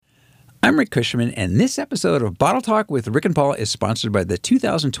I'm Rick Cushman, and this episode of Bottle Talk with Rick and Paul is sponsored by the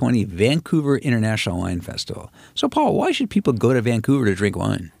 2020 Vancouver International Wine Festival. So, Paul, why should people go to Vancouver to drink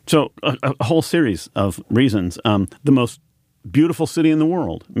wine? So, a whole series of reasons. The most beautiful city in the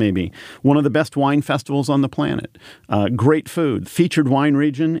world, maybe. One of the best wine festivals on the planet. Great food. Featured wine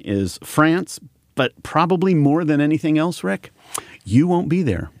region is France, but probably more than anything else, Rick, you won't be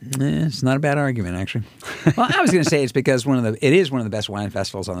there. It's not a bad argument, actually. Well, I was going to say it's because it is one of the best wine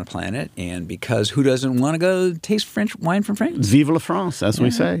festivals on the planet, and because who doesn't want to go taste French wine from France? Vive la France, as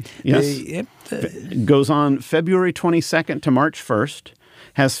we say. Yes. Goes on February 22nd to March 1st.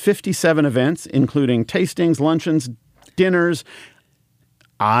 Has 57 events, including tastings, luncheons, dinners.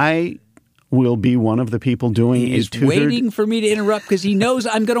 I will be one of the people doing He's waiting for me to interrupt because he knows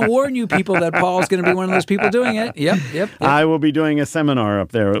I'm going to warn you people that Paul's going to be one of those people doing it. Yep. I will be doing a seminar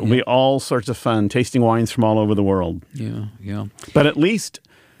up there. It will be all sorts of fun, tasting wines from all over the world. Yeah. But at least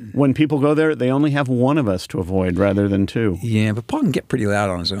when people go there, they only have one of us to avoid rather than two. Yeah, but Paul can get pretty loud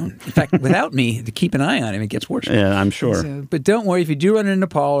on his own. In fact, without me, to keep an eye on him, it gets worse. Yeah, I'm sure. But don't worry, if you do run into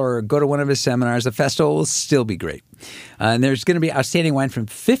Paul or go to one of his seminars, the festival will still be great. And there's going to be outstanding wine from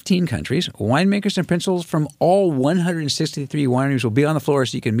 15 countries. Winemakers and principals from all 163 wineries will be on the floor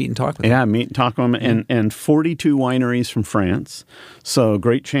so you can meet and talk with them. Yeah, meet and talk with them. And 42 wineries from France. So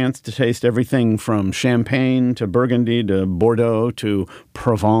great chance to taste everything from Champagne to Burgundy to Bordeaux to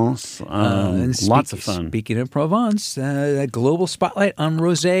Provence. Lots of fun. Speaking of Provence, a global spotlight on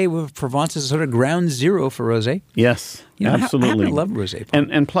rosé. Provence is sort of ground zero for rosé. Yes. Absolutely. I love rosé.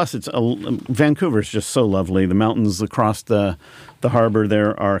 And plus, Vancouver's just so lovely. The mountains across the harbor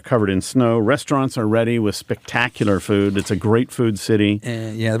there are covered in snow. Restaurants are ready with spectacular food. It's a great food city.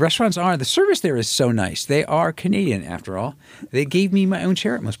 The restaurants are. The service there is so nice. They are Canadian, after all. They gave me my own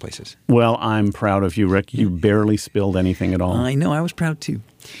chair at most places. Well, I'm proud of you, Rick. You barely spilled anything at all. I know. I was proud, too.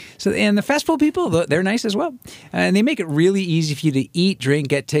 And the festival people, they're nice as well. And they make it really easy for you to eat, drink,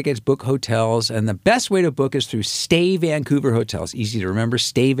 get tickets, book hotels. And the best way to book is through Stay Vancouver Hotels. Easy to remember,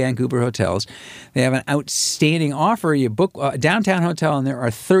 Stay Vancouver Hotels. They have an outstanding offer. You book a downtown hotel, and there are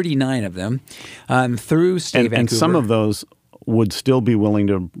 39 of them through Stay Vancouver. And some of those would still be willing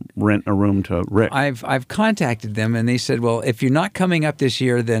to rent a room to Rick. I've contacted them, and they said, well, if you're not coming up this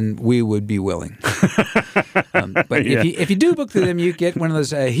year, then we would be willing. But if you do book through them, you get one of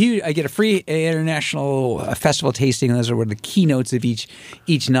those huge. I get a free international festival tasting. And those are one of the keynotes of each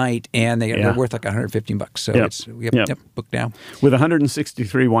night, and they're worth like $115. So book now. With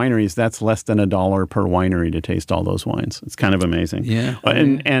 163 wineries, that's less than $1 per winery to taste all those wines. It's kind of amazing. Yeah.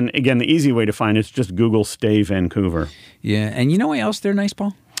 And again, the easy way to find it is just Google Stay Vancouver. Yeah, and you know why else they're nice,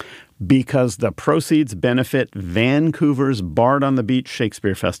 Paul? Because the proceeds benefit Vancouver's Bard on the Beach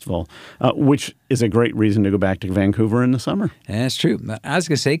Shakespeare Festival, which is a great reason to go back to Vancouver in the summer. That's true. I was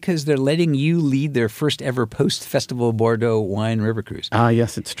going to say, because they're letting you lead their first ever post-festival Bordeaux wine river cruise.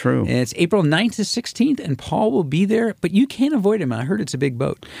 Yes, it's true. And it's April 9th to 16th, and Paul will be there, but you can't avoid him. I heard it's a big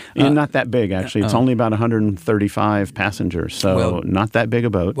boat. Not that big, actually. It's only about 135 passengers, so not that big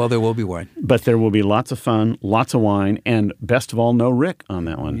a boat. Well, there will be wine. But there will be lots of fun, lots of wine, and best of all, no Rick on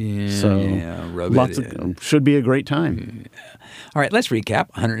that one. Should be a great time. All right, let's recap.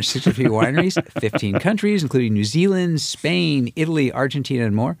 163 wineries, 15 countries, including New Zealand, Spain, Italy, Argentina,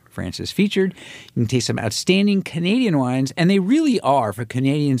 and more. France is featured. You can taste some outstanding Canadian wines, and they really are for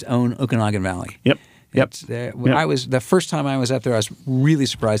Canadians' own Okanagan Valley. Yep. The first time I was up there, I was really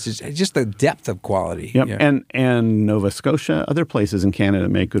surprised. It's just the depth of quality. Yep. Yeah. And Nova Scotia, other places in Canada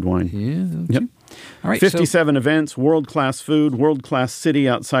make good wine. Yeah. Yep. All right. 57 events, world-class food, world-class city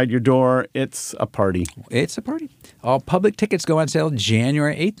outside your door. It's a party. It's a party. All public tickets go on sale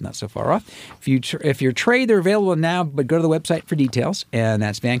January 8th, not so far off. If you're trade, they're available now, but go to the website for details. And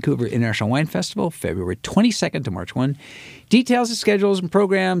that's Vancouver International Wine Festival, February 22nd to March 1. Details and schedules and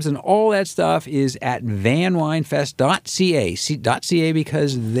programs and all that stuff is at vanwinefest.ca. .ca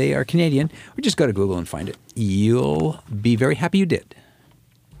because they are Canadian. Or just go to Google and find it. You'll be very happy you did.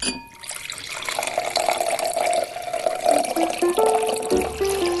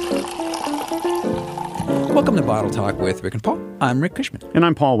 Welcome to Bottle Talk with Rick and Paul. I'm Rick Cushman. And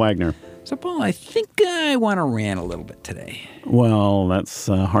I'm Paul Wagner. So, Paul, I think I want to rant a little bit today. Well, that's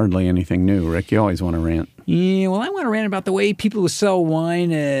hardly anything new, Rick. You always want to rant. Yeah, well, I want to rant about the way people who sell wine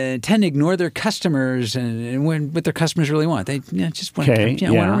tend to ignore their customers and what their customers really want. They just want, want to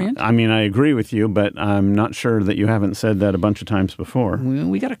rant. I mean, I agree with you, but I'm not sure that you haven't said that a bunch of times before. Well,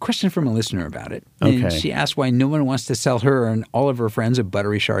 we got a question from a listener about it. Okay. And she asked why no one wants to sell her and all of her friends a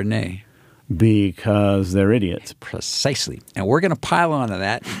buttery Chardonnay. Because they're idiots. Precisely. And we're going to pile on to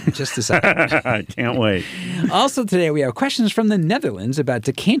that in just a second. I can't wait. Also today, we have questions from the Netherlands about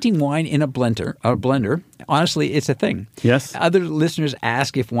decanting wine in a blender. Honestly, it's a thing. Yes. Other listeners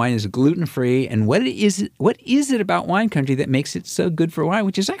ask if wine is gluten-free and what is it about wine country that makes it so good for wine,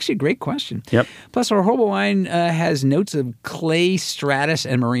 which is actually a great question. Yep. Plus, our horrible wine has notes of clay, stratus,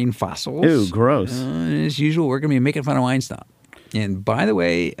 and marine fossils. Ew, gross. As usual, we're going to be making fun of Wine Snob. And by the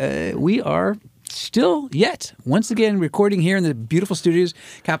way, we are still once again recording here in the beautiful studios,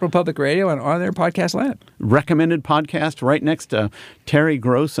 Capital Public Radio and on their podcast land. Recommended podcast right next to Terry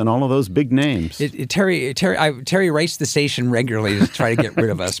Gross and all of those big names. Terry writes the station regularly to try to get rid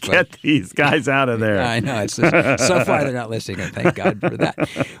of us. But Get these guys out of there. I know. It's just, so far they're not listening, and thank God for that.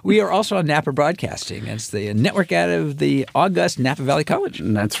 We are also on Napa Broadcasting. It's the network out of the august Napa Valley College.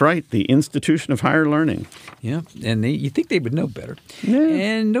 And that's right, the Institution of Higher Learning. Yeah, and you think they would know better. Yeah.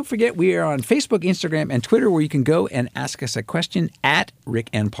 And don't forget, we are on Facebook, Instagram, and Twitter, where you can go and ask us a question at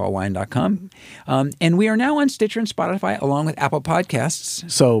rickandpaulwine.com. And we are now on Stitcher and Spotify, along with Apple Podcasts.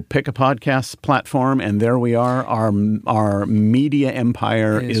 So pick a podcast platform, and there we are. Our media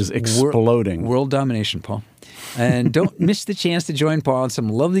empire is exploding. World domination, Paul. And don't miss the chance to join Paul and some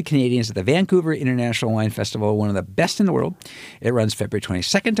lovely Canadians at the Vancouver International Wine Festival, one of the best in the world. It runs February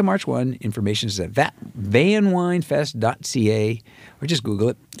 22nd to March 1. Information is at vanwinefest.ca, or just Google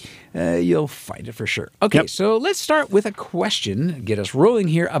it. You'll find it for sure. Okay, So let's start with a question, get us rolling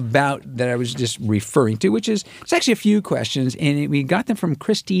here, about that I was just referring to, which is, it's actually a few questions, and we got them from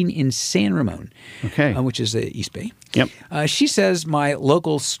Christine in San Ramon, which is the East Bay. Yep. She says, my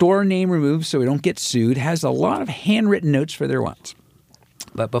local store name removed so we don't get sued has a lot of handwritten notes for their wines.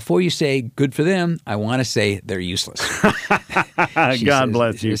 But before you say good for them, I want to say they're useless. God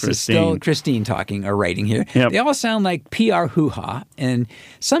bless you, this Christine. Is still Christine talking or writing here. Yep. They all sound like PR hoo-ha, and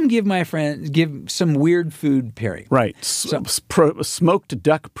some give some weird food pairing. Right. Smoked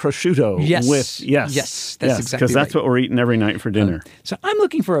duck prosciutto. Yes. Yes, that's exactly because that's what we're eating every night for dinner. So I'm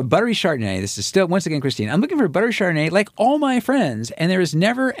looking for a buttery Chardonnay. This is still, once again, Christine. I'm looking for a buttery Chardonnay like all my friends, and there is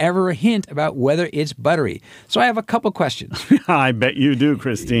never, ever a hint about whether it's buttery. So I have a couple questions. I bet you do,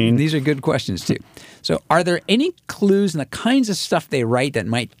 Christine. These are good questions, too. So are there any clues in the kinds of stuff they write that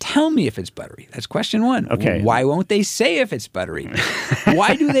might tell me if it's buttery? That's question one. Okay. Why won't they say if it's buttery?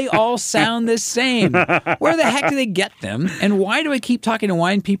 Why do they all sound the same? Where the heck do they get them? And why do I keep talking to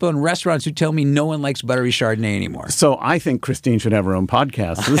wine people in restaurants who tell me no one likes buttery Chardonnay anymore? So I think Christine should have her own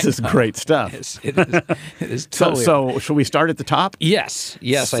podcast. This is great stuff. It is totally. So should we start at the top? Yes,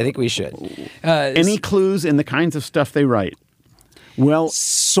 I think we should. Any clues in the kinds of stuff they write? Well,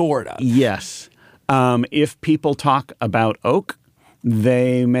 sort of. Yes. If people talk about oak,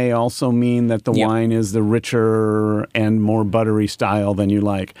 they may also mean that the wine is the richer and more buttery style than you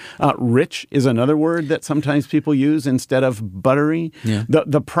like. Rich is another word that sometimes people use instead of buttery. Yeah.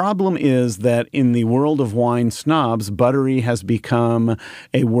 The problem is that in the world of wine snobs, buttery has become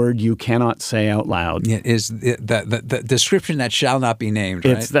a word you cannot say out loud. Yeah, is the description that shall not be named,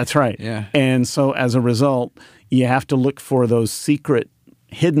 right? That's right. Yeah. And so as a result, you have to look for those secret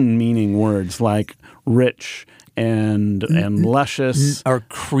hidden meaning words like rich and luscious. Or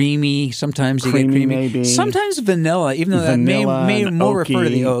creamy. Sometimes you Creamy, get creamy. maybe. Sometimes vanilla, even though that may more refer to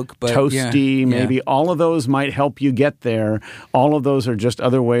the oak. But toasty, maybe. All of those might help you get there. All of those are just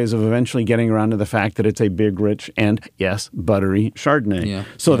other ways of eventually getting around to the fact that it's a big, rich, and, yes, buttery Chardonnay. Yeah.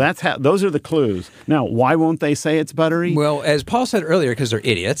 So those are the clues. Now, why won't they say it's buttery? Well, as Paul said earlier, because they're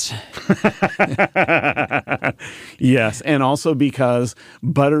idiots. Yes, and also because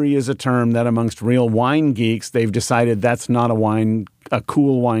buttery is a term that amongst real wine geeks, they've decided that's not a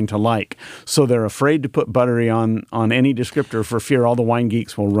cool wine to like. So they're afraid to put buttery on any descriptor for fear all the wine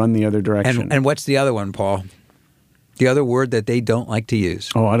geeks will run the other direction. And what's the other one, Paul? The other word that they don't like to use.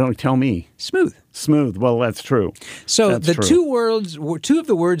 Oh, don't tell me. Smooth. Smooth. Well, that's true. So two of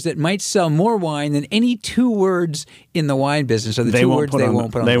the words that might sell more wine than any two words in the wine business are the two words they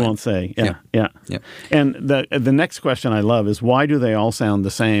won't put on. They won't say. Yeah. And the next question I love is, why do they all sound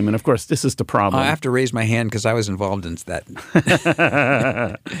the same? And of course, this is the problem. I have to raise my hand because I was involved in that.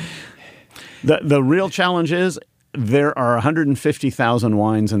 The real challenge is there are 150,000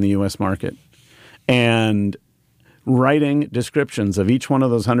 wines in the U.S. market, and writing descriptions of each one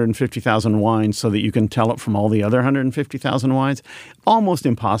of those 150,000 wines so that you can tell it from all the other 150,000 wines, almost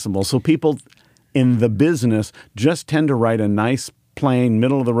impossible. So people in the business just tend to write a nice, plain,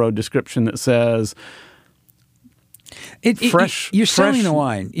 middle-of-the-road description that says fresh, you're selling the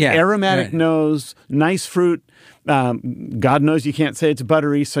wine. Yeah. Aromatic nose, nice fruit, God knows you can't say it's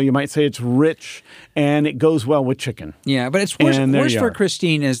buttery, so you might say it's rich, and it goes well with chicken. Yeah, but it's worse for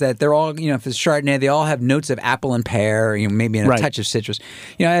Christine is that they're all, if it's Chardonnay, they all have notes of apple and pear, maybe a touch of citrus.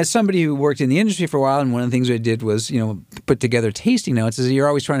 As somebody who worked in the industry for a while, and one of the things we did was, put together tasting notes, is you're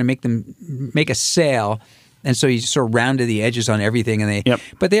always trying to make a sale. And so you sort of rounded the edges on everything,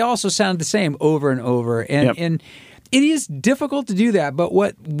 but they also sound the same over and over. And it is difficult to do that, but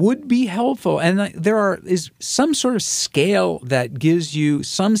what would be helpful, and is some sort of scale that gives you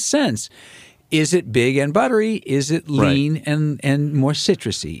some sense. Is it big and buttery? Is it lean and more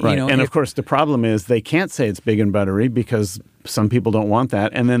citrusy? Right. Of course, the problem is they can't say it's big and buttery because some people don't want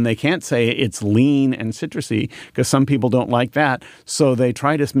that. And then they can't say it's lean and citrusy because some people don't like that. So they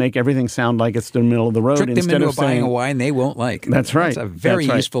try to make everything sound like it's the middle of the road. Trick them instead into of saying, buying a wine they won't like. That's right. That's a very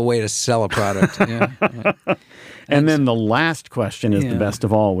useful way to sell a product. And then the last question is the best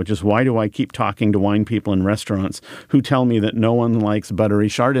of all, which is, why do I keep talking to wine people in restaurants who tell me that no one likes buttery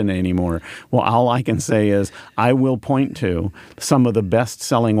Chardonnay anymore? Well, all I can say is I will point to some of the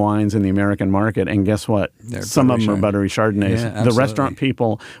best-selling wines in the American market, and guess what? Some of them are buttery Chardonnays. Yeah, the restaurant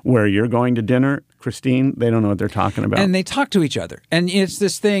people where you're going to dinner, Christine, they don't know what they're talking about. And they talk to each other. And it's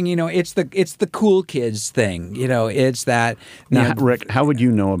this thing, it's the cool kids thing. It's that. Now, Rick, how would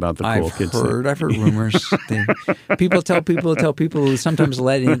you know about the cool kids thing? I've heard rumors. People tell people who sometimes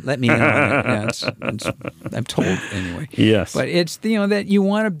let me in on it. I'm told anyway. Yes. But it's that you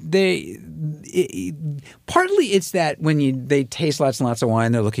want to partly it's that when they taste lots and lots of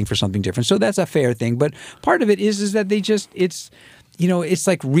wine, they're looking for something different. So that's a fair thing. But part of it is that it's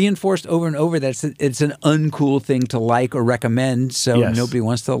like reinforced over and over that it's an uncool thing to like or recommend, so nobody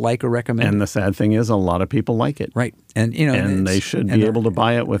wants to like or recommend. And the sad thing is a lot of people like it. Right. And and they should be able to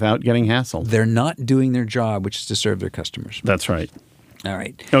buy it without getting hassled. They're not doing their job, which is to serve their customers. That's right. All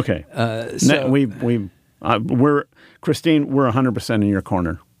right. Okay. We're Christine, we're 100% in your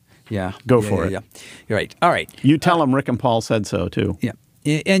corner. Yeah. Go for it. Yeah. You're right. All right. You tell them Rick and Paul said so, too. Yeah.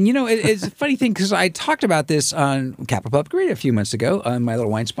 And, it's a funny thing because I talked about this on Capital Public Radio a few months ago on my little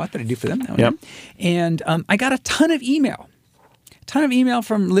wine spot that I do for them. And I got a ton of email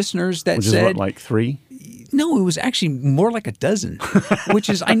from listeners that said. Which is like 3? No, it was actually more like a dozen, which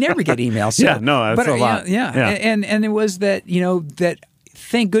is, I never get emails. So, that's a lot. Yeah. And it was that, that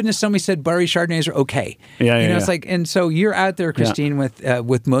thank goodness somebody said buttery Chardonnays are okay. It's like, and so you're out there, Christine,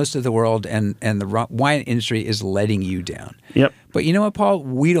 with most of the world, and the wine industry is letting you down. Yep. But you know what, Paul?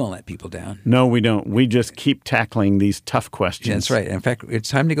 We don't let people down. No, we don't. We just keep tackling these tough questions. That's right. In fact, it's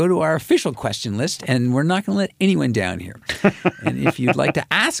time to go to our official question list, and we're not going to let anyone down here. And if you'd like to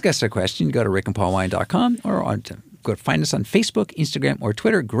ask us a question, go to rickandpaulwine.com or go find us on Facebook, Instagram, or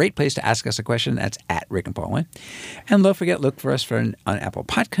Twitter. Great place to ask us a question. That's at Rick and Paul Wine. And don't forget, look for us on Apple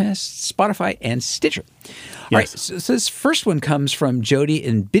Podcasts, Spotify, and Stitcher. All right, so this first one comes from Jody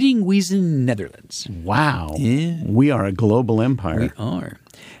in Biddinghuizen, Netherlands. Wow. Yeah. We are a global empire. We are.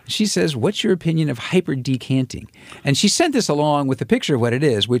 She says, what's your opinion of hyper decanting? And she sent this along with a picture of what it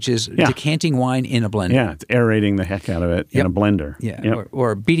is, which is decanting wine in a blender. Yeah, it's aerating the heck out of it in a blender. Yeah,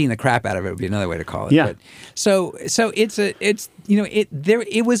 or beating the crap out of it would be another way to call it. Yeah. But, so it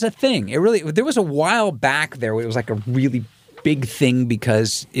was a thing. There was a while back there where it was like a really big thing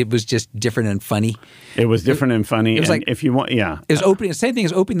because it was just different and funny. It was different and funny. It was like, if you want, it was opening. The same thing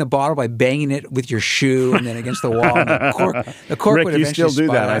as opening the bottle by banging it with your shoe and then against the wall. And the cork Rick, would you eventually still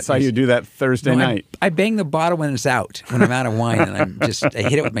do that. out. I saw you do that Thursday night. I bang the bottle when it's out, when I'm out of wine, and I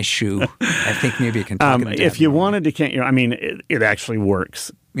hit it with my shoe. I think maybe it can. If you wanted to decant, it actually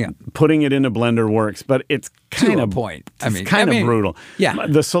works. Yeah, putting it in a blender works, but it's kind of point. It's kind of brutal. Yeah,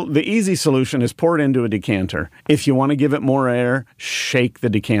 the easy solution is pour it into a decanter. If you want to give it more air, shake the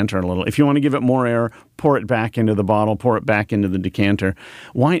decanter a little. If you want to give it more air, pour it back into the bottle, pour it back into the decanter.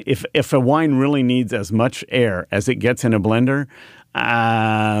 Wine, if a wine really needs as much air as it gets in a blender,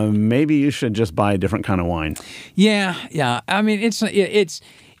 maybe you should just buy a different kind of wine. Yeah. I mean, it's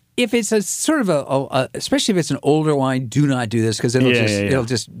if it's a sort of especially if it's an older wine, do not do this because it'll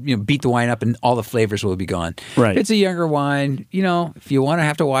just beat the wine up and all the flavors will be gone. Right. If it's a younger wine, if you want to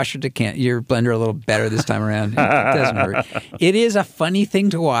have to wash your blender a little better this time around, it doesn't hurt. It is a funny thing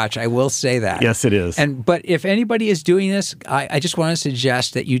to watch. I will say that. Yes, it is. But if anybody is doing this, I just want to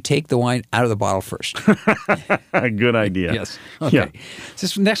suggest that you take the wine out of the bottle first. A good idea. Yes. Okay. Yeah.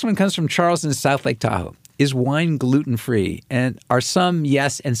 This next one comes from Charles in South Lake Tahoe. is wine gluten-free? And are some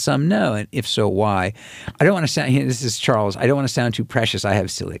yes and some no? And if so, why? I don't want to sound, this is Charles, I don't want to sound too precious. I have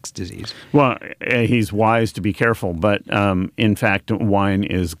celiac disease. Well, he's wise to be careful, but in fact, wine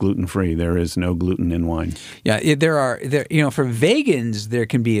is gluten-free. There is no gluten in wine. Yeah, for vegans, there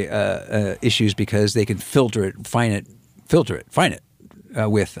can be issues because they can filter it, fine it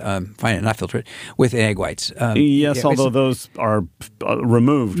with with egg whites. Yes, although those are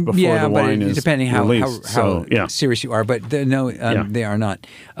removed before the wine is depending released. how serious you are. But they are not.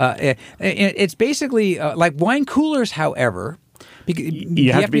 It's basically like wine coolers. However,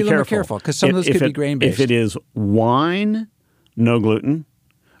 you have to be a little careful because some of those could be grain-based. If it is wine, no gluten.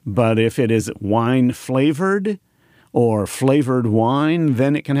 But if it is wine flavored or flavored wine,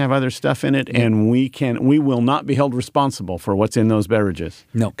 then it can have other stuff in it, and we will not be held responsible for what's in those beverages.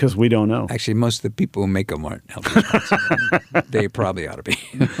 No, because we don't know. Actually, most of the people who make them aren't held responsible. They probably ought to be.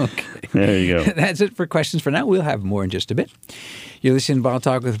 Okay, there you go. That's it for questions for now. We'll have more in just a bit. You're listening to Bottle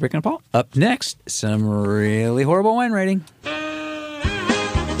Talk with Rick and Paul. Up next, some really horrible wine rating.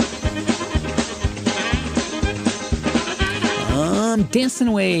 Dancing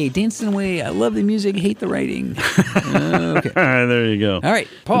away. I love the music, hate the writing. Okay. There you go. All right,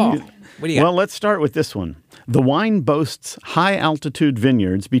 Paul, what do you got? Well, let's start with this one. The wine boasts high-altitude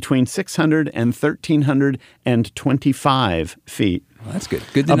vineyards between 600 and 1,325 feet. Well, that's good.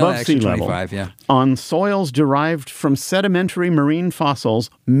 Good to know that, above sea level, 25, yeah. on soils derived from sedimentary marine fossils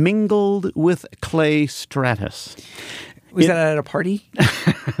mingled with clay stratus. Was that at a party?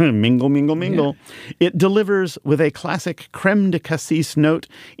 Mingle. Yeah. It delivers with a classic creme de cassis note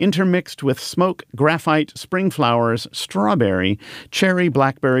intermixed with smoke, graphite, spring flowers, strawberry, cherry,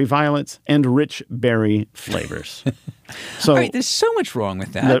 blackberry, violets, and rich berry flavors. So, all right, there's so much wrong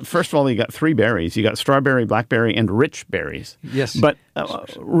with that. First of all, you got three berries. You got strawberry, blackberry, and rich berries. Yes. But,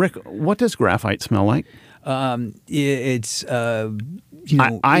 Rick, what does graphite smell like? It's it's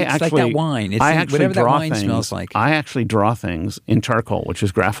like that wine. It's whatever that wine smells like. I actually draw things in charcoal, which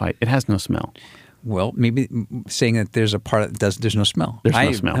is graphite. It has no smell. Well, maybe saying that there's a part that there's no smell. There's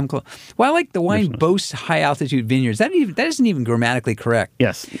no smell. Well, I like the wine boasts high-altitude vineyards. That isn't even grammatically correct.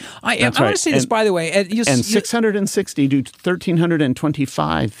 Yes. I want to say this, by the way. And 660 to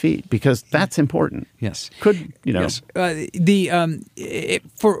 1,325 feet, because that's important. Yes. Yes.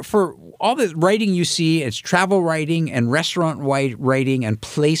 For all the writing you see, it's travel writing and restaurant writing and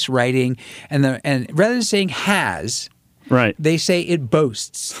place writing, and rather than saying has. Right. They say it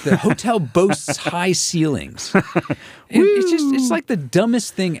boasts. The hotel boasts high ceilings. It's like the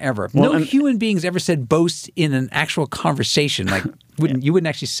dumbest thing ever. No human beings ever said boasts in an actual conversation. Like you wouldn't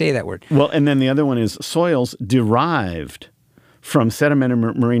actually say that word. Well, and then the other one is soils derived from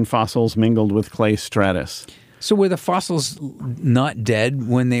sedimentary marine fossils mingled with clay stratus. So were the fossils not dead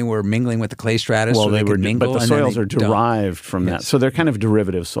when they were mingling with the clay stratus? Well, they were, mingle, but the soils are derived from that. So they're kind of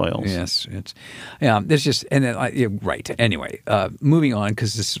derivative soils. Yes, there's just right. Anyway, moving on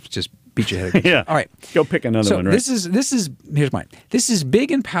because this just beat your head. Yeah. All right, go pick another one. Right. This is here's mine. This is big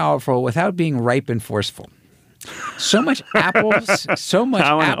and powerful without being ripe and forceful. So much apples, so much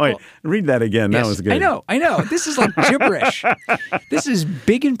apple. Wait, read that again. Yes, that was good. I know. This is like gibberish. This is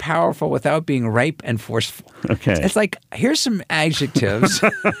big and powerful without being ripe and forceful. Okay. It's like, here's some adjectives.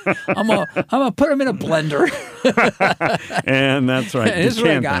 I'm gonna put them in a blender. And that's right. And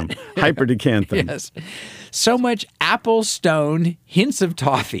decant them. Hyper decant them. Yes. So much apple stone, hints of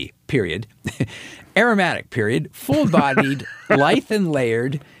toffee, period. Aromatic, period. Full-bodied, lithe and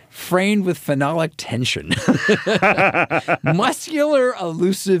layered, framed with phenolic tension. Muscular,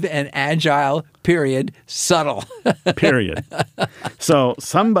 elusive, and agile, period. Subtle. Period. So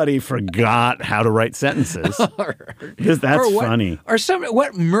somebody forgot how to write sentences. That's funny. Or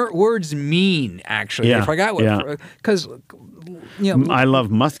what words mean, actually. Yeah, I forgot what. Because, I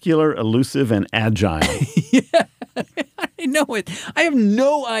love muscular, elusive, and agile. Yeah. I know it. I have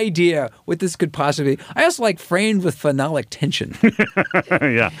no idea what this could possibly be. I also like framed with phenolic tension.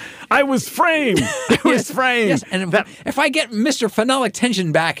 Yeah. I was framed. Yes. And if I get Mr. Phenolic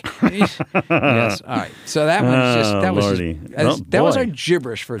Tension back. Yes. All right. So that was our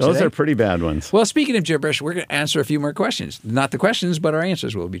gibberish for today. Those are pretty bad ones. Well, speaking of gibberish, we're going to answer a few more questions. Not the questions, but our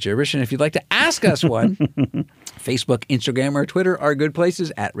answers will be gibberish. And if you'd like to ask us one, Facebook, Instagram, or Twitter are good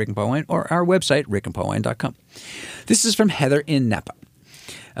places at Rick and Paul Wine or our website, rickandpaulwine.com. This is from Heather in Napa.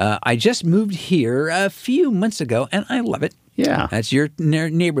 I just moved here a few months ago, and I love it. Yeah. That's your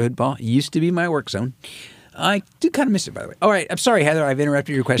neighborhood, Paul. It used to be my work zone. I do kind of miss it, by the way. All right. I'm sorry, Heather. I've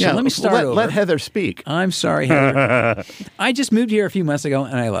interrupted your question. Let me start over. Let Heather speak. I'm sorry, Heather. I just moved here a few months ago,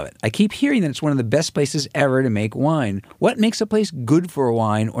 and I love it. I keep hearing that it's one of the best places ever to make wine. What makes a place good for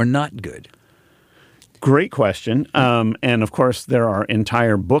wine or not good? Great question. And of course, there are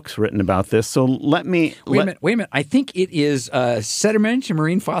entire books written about this. So let me... Wait a minute. I think it is sedimentary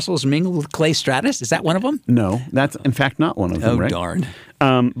marine fossils mingled with clay stratus. Is that one of them? No, that's in fact not one of them, right? Darn.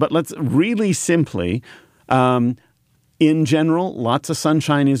 But let's really simply... in general, lots of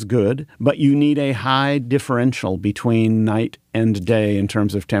sunshine is good, but you need a high differential between night and day in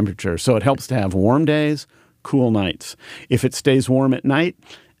terms of temperature. So it helps to have warm days, cool nights. If it stays warm at night,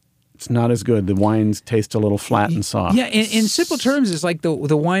 it's not as good. The wines taste a little flat and soft. Yeah, in simple terms, it's like the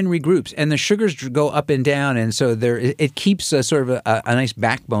wine regroups, and the sugars go up and down, and so it keeps a sort of a nice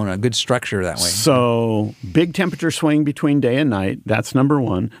backbone, a good structure that way. So big temperature swing between day and night, that's number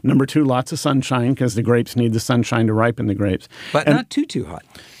one. Number two, lots of sunshine because the grapes need the sunshine to ripen the grapes. But not too hot.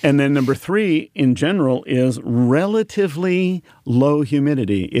 And then number three, in general, is relatively low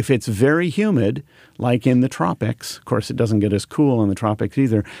humidity. If it's very humid, like in the tropics, of course, it doesn't get as cool in the tropics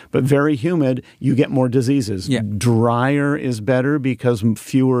either, but very humid, you get more diseases. Yeah. Drier is better because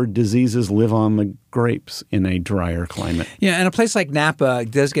fewer diseases live on the grapes in a drier climate. Yeah, and a place like Napa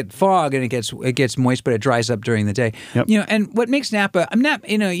does get fog and it gets moist, but it dries up during the day. Yep. And what makes Napa,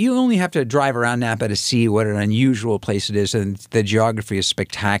 you only have to drive around Napa to see what an unusual place it is, and the geography is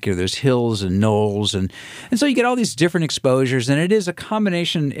spectacular. There's hills and knolls, and so you get all these different exposures, and it is a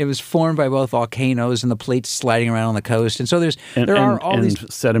combination. It was formed by both volcanoes and the plates sliding around on the coast, and so there are all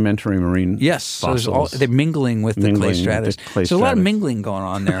these sedimentary marine fossils. So they're mingling with the clay stratus. So there's a lot of mingling going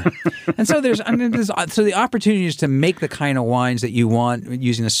on there, and so so the opportunity is to make the kind of wines that you want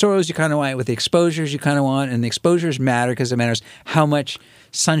using the soils you kind of want, with the exposures you kind of want, and the exposures matter because it matters how much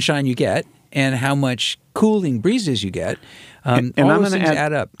sunshine you get and how much cooling breezes you get. And all those things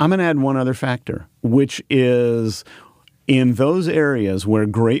add up. I'm going to add one other factor, which is in those areas where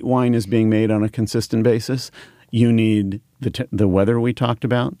great wine is being made on a consistent basis, you need the weather we talked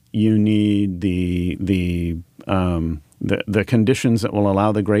about. You need the conditions that will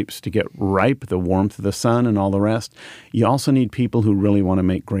allow the grapes to get ripe, the warmth of the sun and all the rest. You also need people who really want to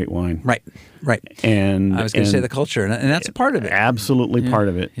make great wine. Right. And I was going to say the culture, and that's a part of it. Absolutely part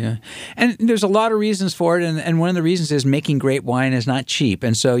of it. Yeah. And there's a lot of reasons for it, and one of the reasons is making great wine is not cheap,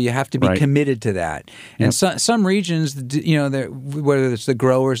 and so you have to be committed to that. And some regions, whether it's the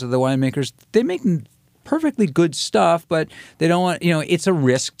growers or the winemakers, they make perfectly good stuff, but they don't want, it's a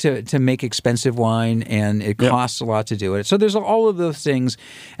risk to make expensive wine, and it costs a lot to do it. So there's all of those things.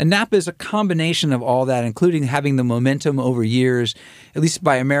 And Napa is a combination of all that, including having the momentum over years, at least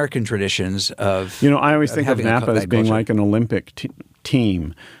by American traditions of I always think of Napa as being like an Olympic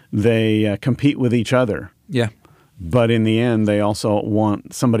team. They compete with each other. Yeah. But in the end, they also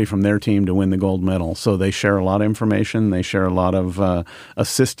want somebody from their team to win the gold medal. So they share a lot of information. They share a lot of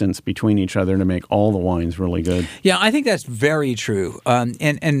assistance between each other to make all the wines really good. Yeah, I think that's very true.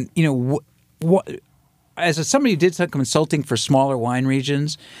 As somebody who did some consulting for smaller wine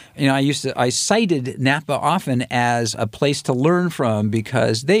regions, I cited Napa often as a place to learn from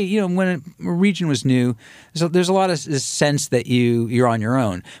because they, when a region was new, so there's a lot of this sense that you're on your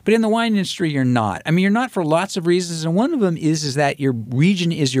own. But in the wine industry, you're not. I mean, you're not for lots of reasons, and one of them is that your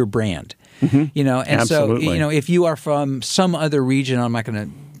region is your brand. Mm-hmm. And Absolutely. So if you are from some other region, I'm not going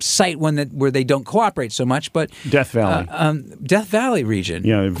to cite one where they don't cooperate so much, but Death Valley, Death Valley region.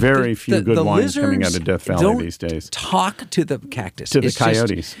 Yeah, very few good wines coming out of Death Valley these days. Talk to the cactus, to the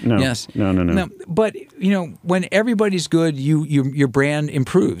coyotes. No, yes, no. But when everybody's good, your brand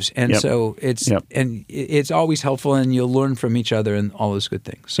improves, and so it's always helpful, and you'll learn from each other and all those good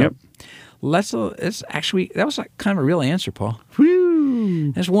things. So that was kind of a real answer, Paul.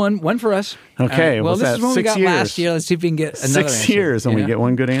 Whew. There's one for us. Okay, well, this that? is one we got last year. Let's see if we can get another 6 answer. years and we get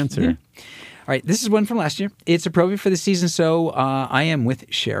one good answer. Yeah. All right, this is one from last year. It's appropriate for the season, so I am with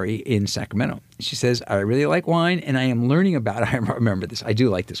Sherry in Sacramento. She says, I really like wine, and I am learning about it. I remember this. I do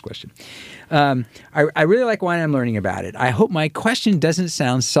like this question. I really like wine, and I'm learning about it. I hope my question doesn't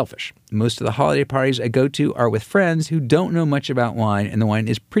sound selfish. Most of the holiday parties I go to are with friends who don't know much about wine, and the wine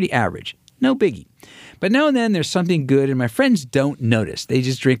is pretty average. No biggie. But now and then there's something good, and my friends don't notice. They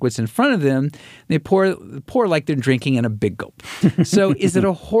just drink what's in front of them. They pour like they're drinking in a big gulp. So is it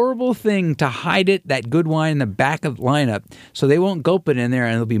a horrible thing to hide that good wine in the back of the lineup so they won't gulp it in there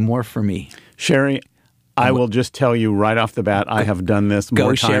and it'll be more for me? Sherry, I will just tell you right off the bat, I have done this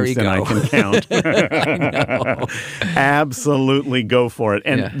more times than I can count. I know. Absolutely go for it.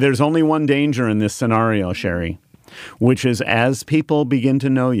 And there's only one danger in this scenario, Sherry, which is as people begin to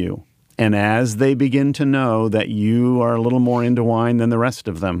know you, And as they begin to know that you are a little more into wine than the rest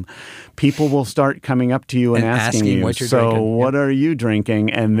of them, people will start coming up to you and asking you, what you're so drinking. what are you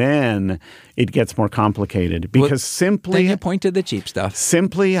drinking? And then it gets more complicated because Then simply you point to the cheap stuff.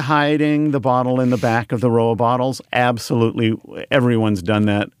 simply hiding the bottle in the back of the row of bottles, absolutely, everyone's done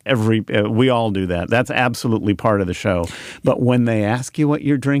that. We all do that. That's absolutely part of the show. But when they ask you what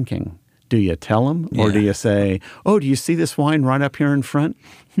you're drinking, do you tell them? Or do you say, oh, do you see this wine right up here in front?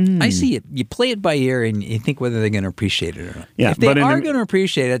 I see it. You play it by ear and you think whether they're going to appreciate it or not. Yeah, if they but are going to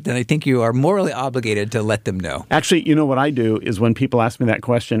appreciate it, then I think you are morally obligated to let them know. Actually, you know what I do is when people ask me that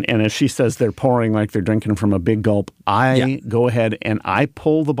question, and as she says they're pouring like they're drinking from a big gulp, I go ahead and I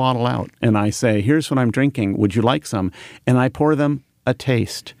pull the bottle out and I say, here's what I'm drinking. Would you like some? And I pour them a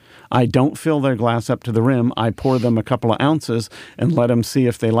taste. I don't fill their glass up to the rim. I pour them a couple of ounces and let them see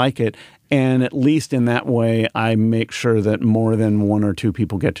if they like it. And at least in that way, I make sure that more than one or two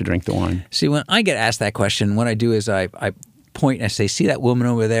people get to drink the wine. See, when I get asked that question, what I do is I point and I say, see that woman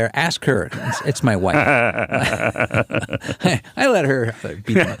over there? Ask her. It's my wife. I let her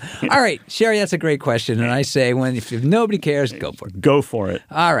beat them up. All right, Sherry, that's a great question. And I say, if nobody cares, go for it. Go for it.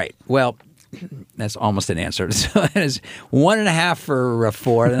 All right. Well, that's almost an answer. So that is 1.5 for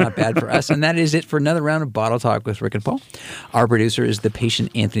 4. Not bad for us. And that is it for another round of Bottle Talk with Rick and Paul. Our producer is the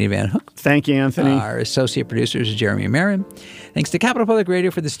patient Anthony Van Hook. Thank you, Anthony. Our associate producer is Jeremy Marin. Thanks to Capital Public Radio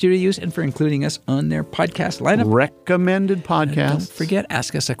for the studio use and for including us on their podcast lineup. Recommended podcast. Don't forget,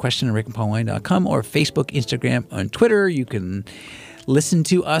 ask us a question at rickandpaulwine.com or Facebook, Instagram, on Twitter. You can listen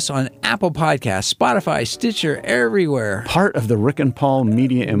to us on Apple Podcasts, Spotify, Stitcher, everywhere. Part of the Rick and Paul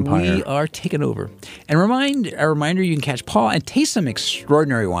media empire. We are taking over. And a reminder, you can catch Paul and taste some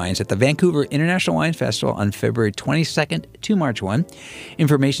extraordinary wines at the Vancouver International Wine Festival on February 22nd to March 1.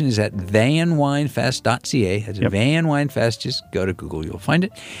 Information is at vanwinefest.ca. That's Van Wine Fest. Just go to Google. You'll find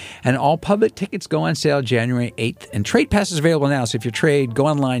it. And all public tickets go on sale January 8th. And trade passes available now. So if you're trade, go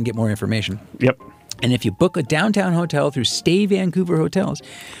online, get more information. Yep. And if you book a downtown hotel through Stay Vancouver Hotels,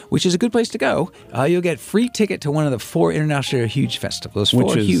 which is a good place to go, you'll get free ticket to one of the 4 international huge festivals.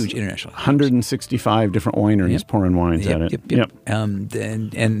 Which is huge international. 165 different wineries pouring wines at it. Yep.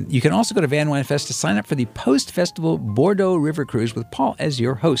 And you can also go to Van Wine Fest to sign up for the post-festival Bordeaux River Cruise with Paul as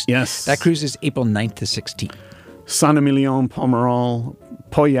your host. Yes. That cruise is April 9th to 16th. Saint-Emilion, Pomerol,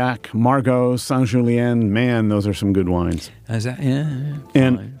 Pauillac, Margaux, Saint-Julien. Man, those are some good wines. Is that? And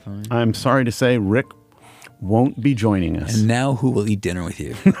Fine. I'm sorry to say, Rick won't be joining us. And now who will eat dinner with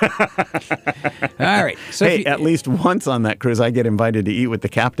you? All right. So hey, at least once on that cruise, I get invited to eat with the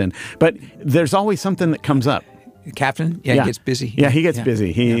captain. But there's always something that comes up. Captain? Yeah, he gets busy. Yeah, he gets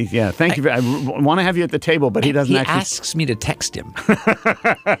busy. Thank you. I want to have you at the table, but he doesn't actually. He asks me to text him.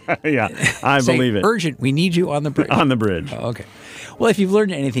 Yeah, I believe it. Urgent, we need you on the bridge. On the bridge. Oh, okay. Well, if you've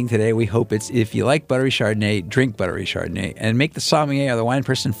learned anything today, we hope it's if you like buttery Chardonnay, drink buttery Chardonnay, and make the sommelier or the wine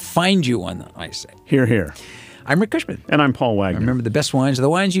person find you one, I say. Hear, hear. I'm Rick Cushman. And I'm Paul Wagner. Remember, the best wines are the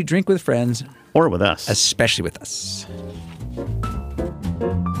wines you drink with friends. Or with us. Especially with us.